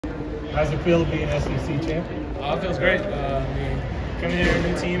How's it feel being SEC champion? It feels great. Coming here, a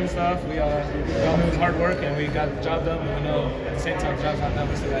new team and stuff, we all knew it was hard work and we got the job done, but we know at the same time the job's not done.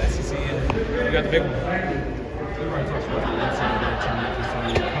 We still got SEC and we got the big one. Everybody talks about the NCAA tournament this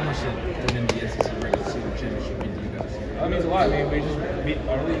time. How much did win the SEC regular season championship mean to you guys? That means a lot. I mean, we just beat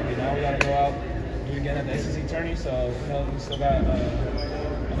our league. Now we got to go out do it again at the SEC tourney, so we still got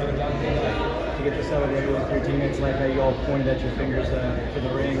another job to do tonight. To get to celebrate with your teammates like that, you all pointed at your fingers to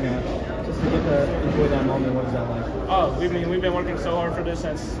the ring. Just to get to enjoy that moment, what is that like? Oh, we've been working so hard for this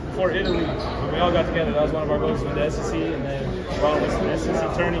since before Italy. We all got together. That was one of our goals to win the SEC, and then we're all with the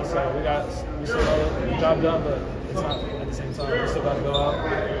SEC tourney. So we still got the job done, but it's not at the same time. We still got to go out,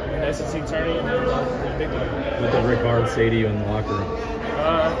 win the SEC tourney, and then win a big one. What did Rick Barnes say to you in the locker room?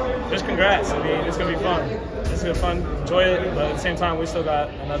 Just congrats. I mean, it's gonna be fun. It's gonna be fun. Enjoy it, but at the same time, we still got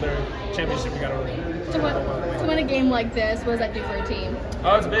another championship we gotta win. To win a game like this, what does that do for a team?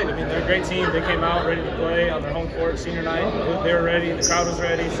 Oh, it's big. I mean, they're a great team. They came out ready to play on their home court senior night. They were ready. The crowd was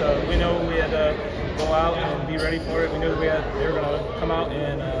ready. So we know we had to go out and be ready for it. We knew they were gonna come out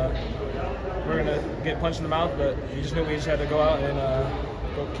and we're gonna get punched in the mouth, but we just knew we just had to go out and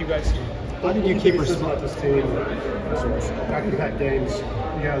go keep executing. How did you keep about this team? Back-to-back games,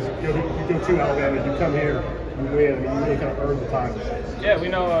 you guys you go to Alabama, you come here, you win. I mean, you really kind of earn the title. Yeah, we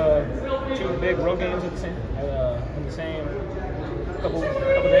know 2 big road games in the same couple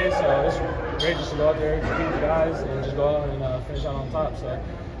days, so it's great just to go out there, compete with the guys, and just go out and finish out on top. So,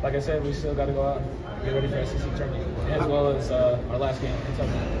 like I said, we still got to go out and get ready for SEC tournament, as well as our last game in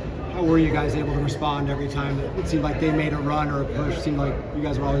Kentucky. How were you guys able to respond every time it seemed like they made a run or a push? It seemed like you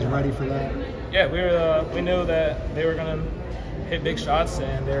guys were always ready for that. Yeah, we knew that they were going to hit big shots,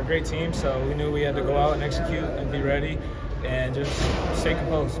 and they're a great team, so we knew we had to go out and execute and be ready and just stay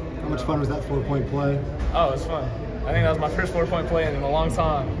composed. How much fun was that 4-point play? Oh, it was fun. I think that was my first 4-point play in a long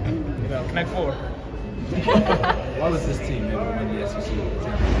time. Connect 4. Why was this team able to win the SEC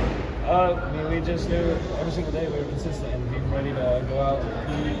championship? I mean, we just knew every single day we were consistent and being ready to go out and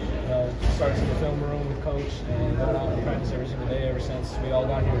compete. Starts in the film room with coach and going out and practice every single day ever since we all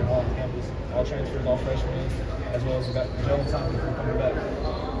got here all on campus, all transfers, all freshmen, as well as we got Joe and Tom coming back.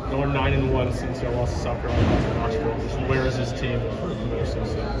 We're 9-1 since you lost to South Carolina in Knoxville. Where is this team?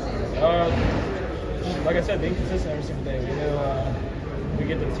 Like I said, being consistent every single day. We knew we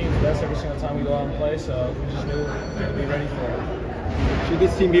get the team's best every single time we go out and play, so we just knew we had to be ready for it. Should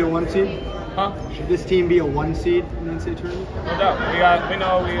this team be a 1 seed? Huh? Should this team be a 1 seed in the NCAA tournament? No doubt. We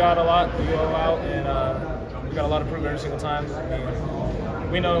know we got a lot to go out, and we got a lot to prove every single time.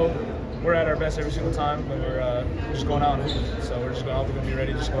 We know we're at our best every single time when we're just going out and hooping. So we're just going out. We're going to be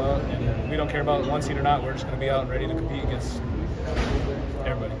ready to just go out, and we don't care about 1 seed or not. We're just going to be out and ready to compete against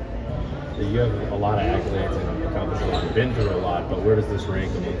everybody. You have a lot of accolades and accomplishments. You've been through a lot, but where does this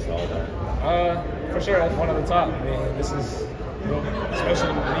rank amongst all that? For sure, that's one of the top. I mean, this is,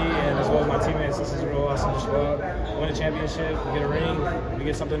 especially me and as well as my teammates, this is real awesome. Just go out, win a championship, we get a ring, we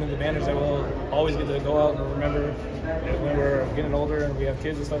get something in the banners that we'll always get to go out and remember when we're getting older and we have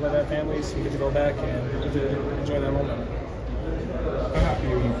kids and stuff like that, families, we get to go back and get to enjoy that moment. How happy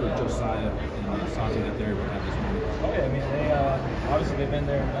are you for Josiah and Santi that they're able to have this moment? Oh yeah, I mean, obviously they've been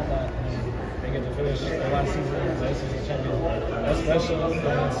there and done that, and they get to finish their last season as the SEC champion. That's special, and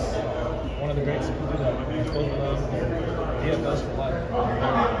it's one of the greats who do that. Both of them, they're us for life.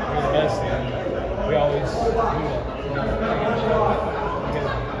 We're the best, and we always do that.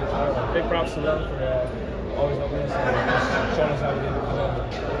 Big props to them for always helping us and showing us how to do it.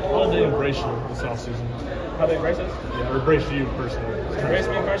 How did they embrace you this offseason? How they embrace us? Yeah, or embrace you personally. Embrace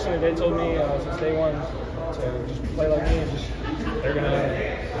me personally. They told me since day one to just play like me and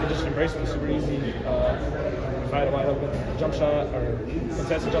they just embrace me super easy. If I had a wide open jump shot or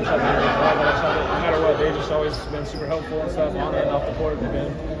contested jump shot, no matter what, they've just always been super helpful and stuff on and off the court. They've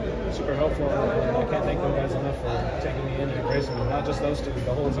been super helpful, and I can't thank them guys enough for taking me in and embracing me. Not just those two,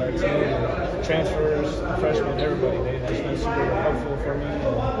 the whole entire team, the transfers, the freshmen, everybody. They've just been super helpful for me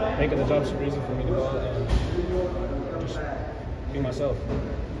and making the job super easy for me to go out and just be myself.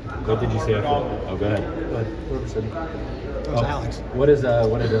 What did you say after? Oh, go ahead. That was Alex. What did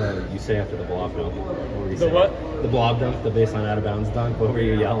you say after the blob dunk? What were you saying? What? The blob dunk, the baseline out of bounds dunk. What were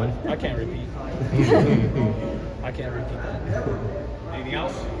you yelling? I can't repeat. I can't repeat that. Anything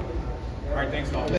else? All right, thanks, Dalton.